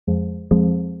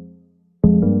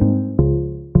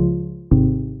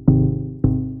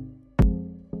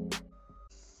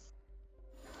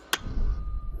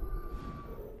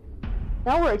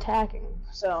know we're attacking,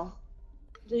 so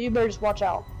you better just watch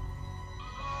out.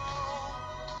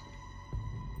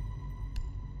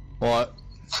 What?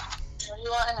 What do you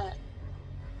want in it?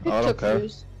 I don't care.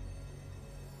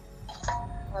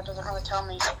 That doesn't really tell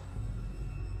me.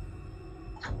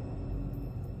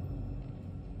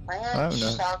 I don't know.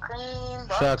 Sour cream.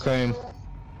 Sour cream.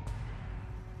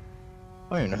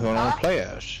 I don't even know who I want to play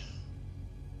as.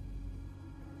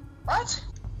 What?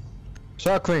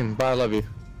 Sour cream, bye, I love you.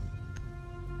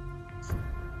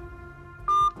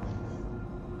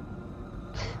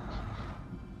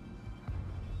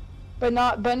 But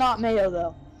not mayo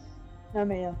though. No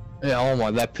mayo. Yeah, oh my,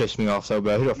 that pissed me off so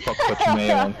bad. Who the fuck puts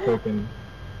mayo on cooking?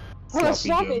 I'm a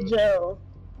sloppy Joe.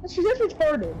 That's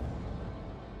retarded.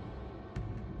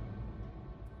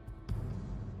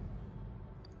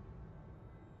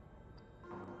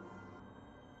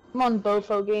 I'm on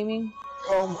BOFO Gaming.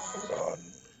 Oh my god.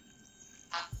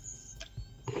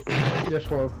 Yes,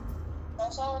 sir.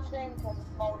 That's all it's being because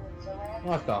it's molded, so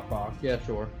I'll stop, Fox. Yeah,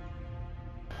 sure.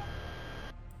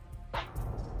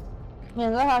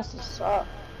 Man, that has to suck.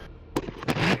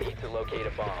 Need to locate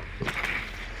a bomb.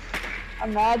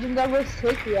 Imagine that was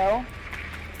sick, yo.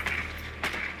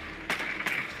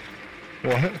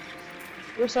 What?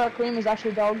 Your sour cream is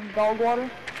actually dog water.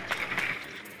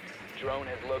 Drone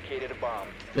has located a bomb.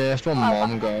 Yeah, that's what my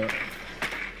mom got.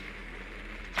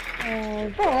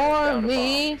 Oh, pour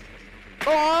me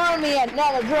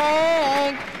another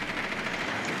drink.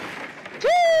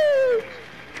 Woo!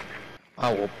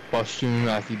 I will bust you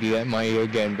if you do that in my ear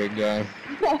again, big guy.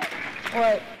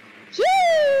 What?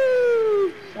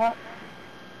 Shoo! Stop.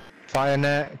 Fire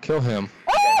that, kill him.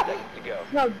 Ah! 10 seconds to go.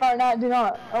 No, fire not, do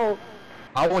not. Oh.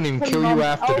 I won't even kill you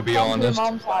after, to be honest. I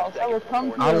will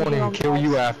come to I your won't even mom's kill house.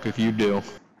 you after if you do.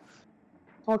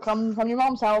 I'll come from your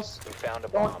mom's house. We found a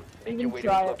Don't bomb. Make even your way to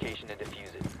try its it. location and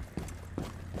defuse it.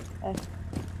 Okay.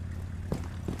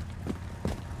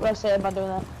 What do I say about doing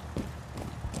that?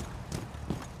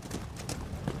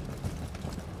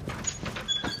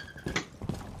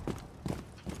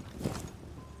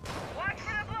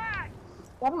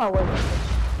 Get out of my way.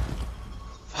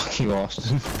 Fuck you,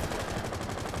 Austin.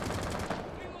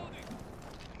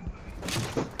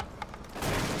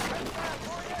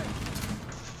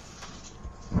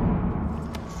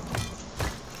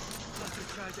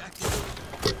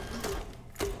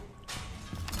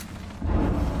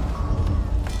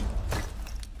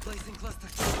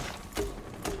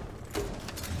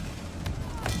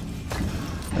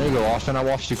 There you go, Austin. I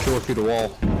watched you kill it through the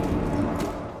wall.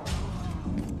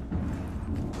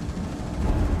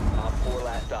 Op 4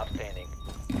 last stop standing.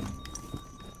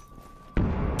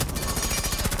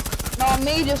 No,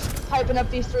 me just typing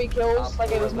up these 3 kills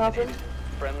like it was nothing.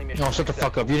 Friendly mission. No, shut the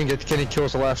fuck up. You didn't get any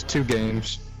kills the last 2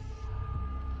 games.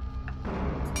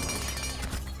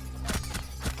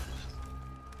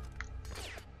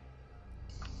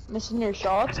 Missing your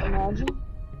shots, imagine.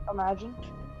 Imagine.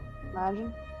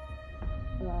 Imagine.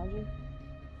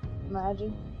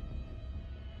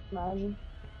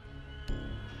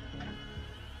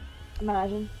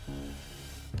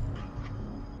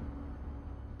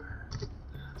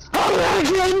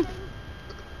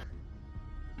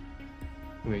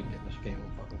 Wait, yeah, this game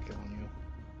will fucking kill you.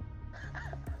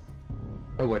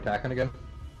 Oh, we're attacking again?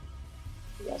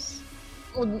 Yes.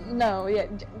 Well, no, yeah,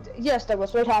 yes,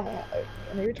 Douglas, what happened?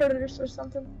 Am I retarded or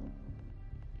something?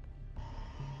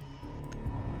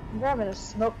 I'm grabbing a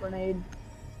smoke grenade.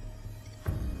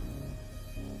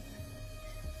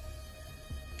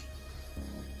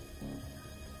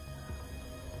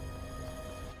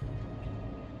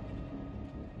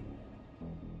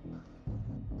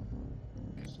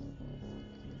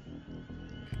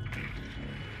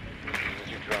 Use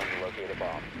your drone to locate a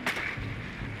bomb.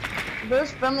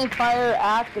 Burst friendly fire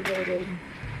activated.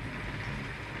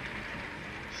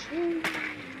 Your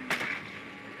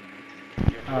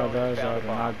Oh, drone those found are a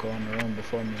bomb. not go in the room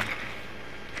before me.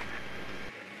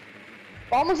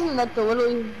 Almost in like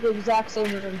literally the exact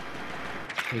same room.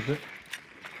 Is it?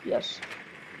 Yes.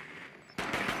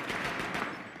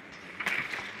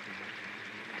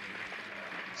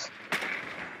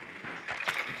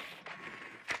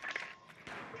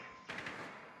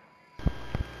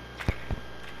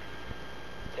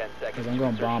 Because I'm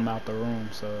going to bomb out the room,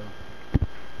 so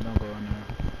don't go in there.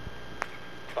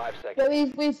 5 seconds.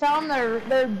 Yeah, we found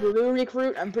their blue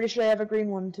recruit. I'm pretty sure they have a green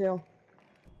one too.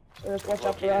 So just watch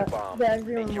out for Located a that. bomb. They had a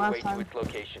green Make one your last way to time. its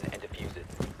location and defuse it.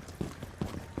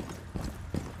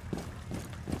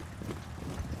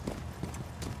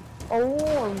 For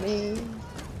me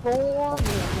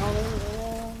another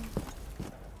one.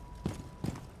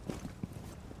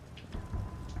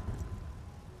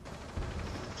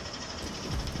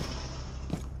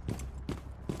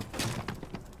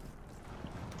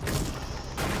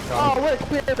 Oh, what a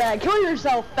queer bag. Kill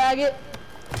yourself, faggot.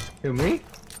 Who, me?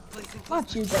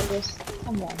 Not you, Douglas.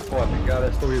 Come on. What, the guy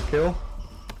that stole your kill?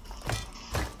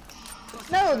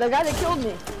 No, the guy that killed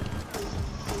me.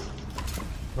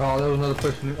 Oh, there was another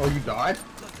person. Oh, you died?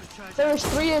 There was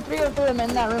three of them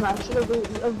in that room. I should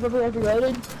have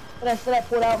reloaded, but instead I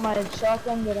pulled out my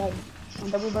shotgun that had a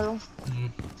double barrel.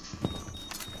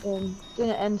 And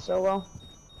didn't end so well.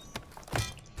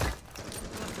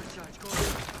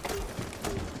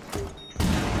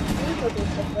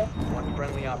 One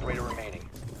friendly operator remaining.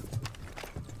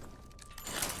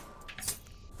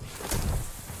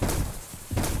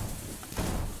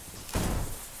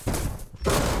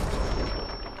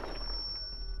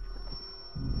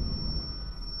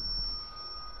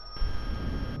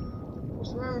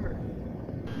 Just remember.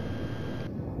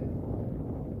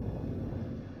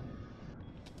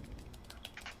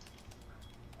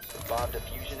 Bomb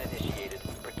diffusion initiated.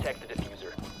 Protect the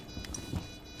diffuser.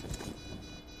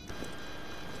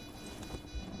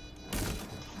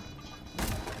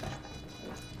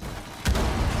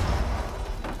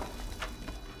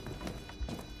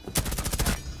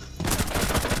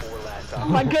 Oh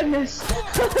my goodness.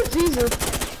 Jesus.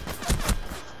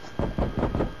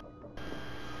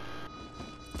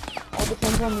 All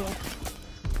depends on you.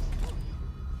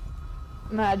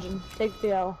 Imagine, take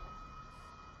the L.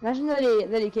 Imagine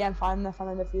that he can't find the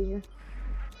diffuser.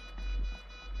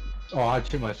 Oh, I'd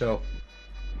shoot myself.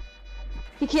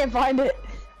 He can't find it.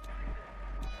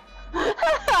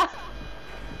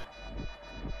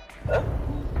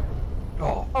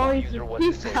 Oh,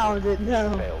 he found it.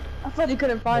 No, Failed. I thought he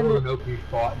couldn't find it. an open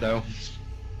spot though.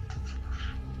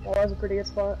 That was a pretty good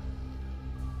spot.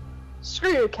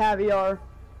 Screw your caviar.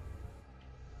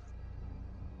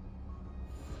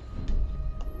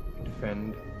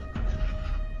 Defend.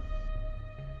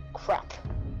 Crap.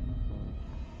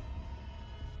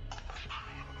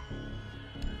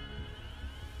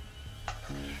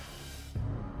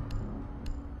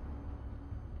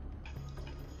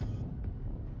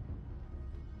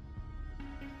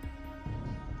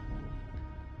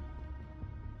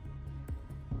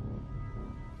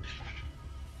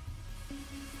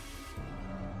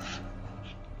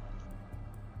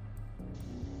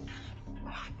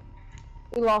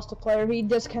 We lost a player. He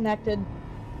disconnected.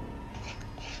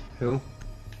 Who?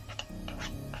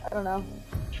 I don't know.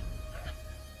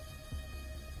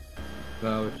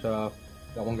 No, it's that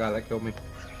one guy that killed me.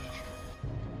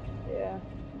 Yeah.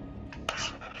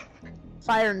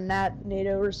 Fire Nat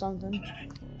NATO or something.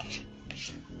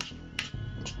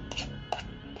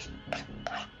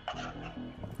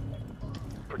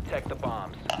 Protect the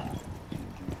bombs.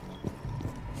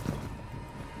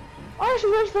 Why is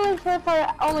your friendly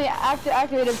fire only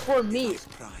activated for me?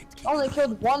 Only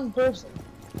killed one person.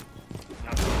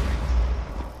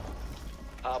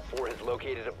 Op 4 has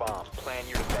located a bomb. Plan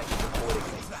your defense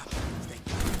accordingly.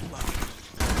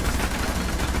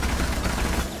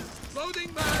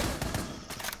 Loading back.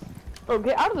 Bro,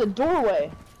 get out of the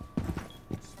doorway.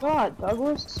 God,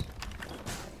 Douglas.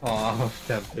 Oh, I was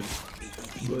tempted.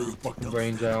 Blow your fucking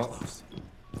brains out.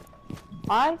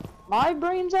 My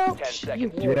brains out? 10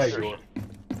 seconds to Yeah, insertion. you are.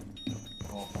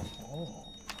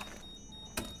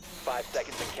 5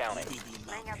 seconds and counting.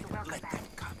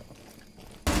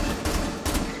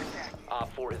 Op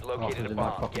 4 has located a in my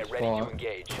bomb. fucking Get ready spot. to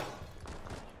engage.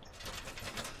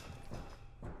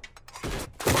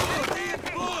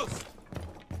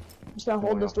 I'm just gonna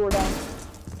hold this door down.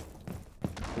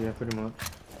 Yeah, pretty much.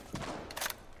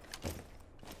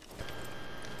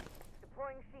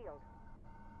 Deploying shield.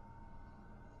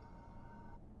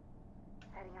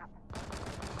 Setting up.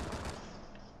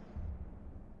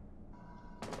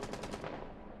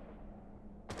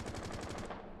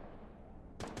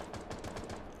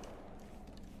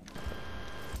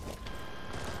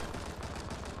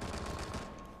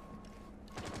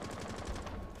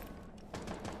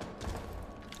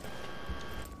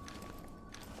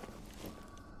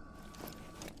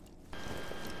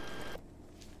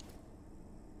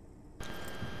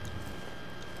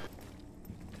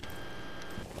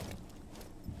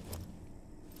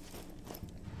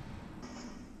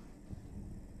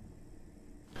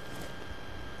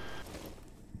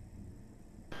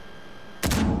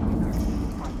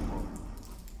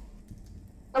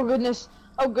 Oh goodness.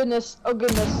 Oh goodness. Oh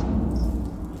goodness.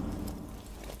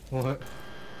 What?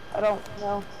 I don't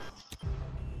know.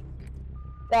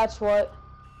 That's what.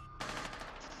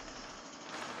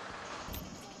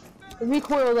 The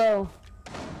recoil though.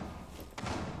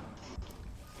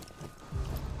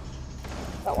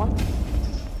 That one.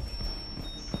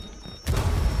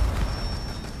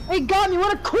 He got me,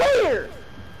 what a queer!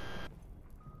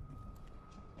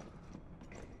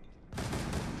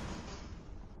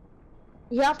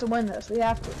 We have to win this. We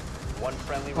have to. One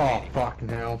friendly Oh, remaining. fucking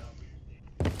hell.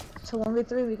 It's a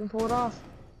 1v3. We can pull it off.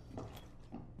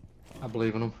 I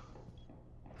believe in him.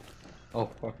 Oh,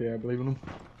 fuck yeah, I believe in him.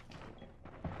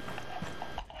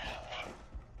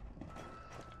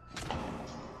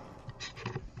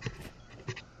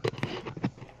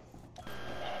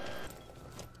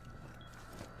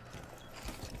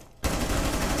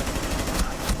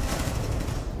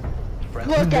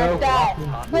 Friendly Look No at that!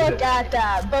 fucking Look shit. at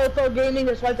that! BOFO Gaming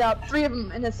just wiped out 3 of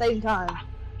them in the same time.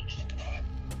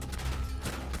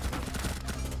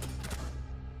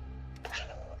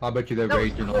 I bet you they're That was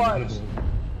raging on clutch. me.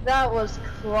 That was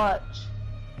clutch.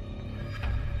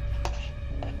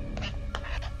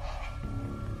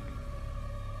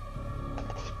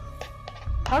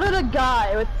 How did a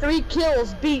guy with 3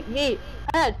 kills beat me?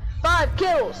 I had 5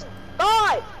 kills!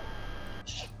 5!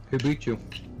 Who beat you?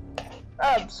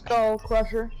 Skull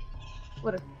Crusher.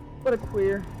 What a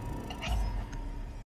queer.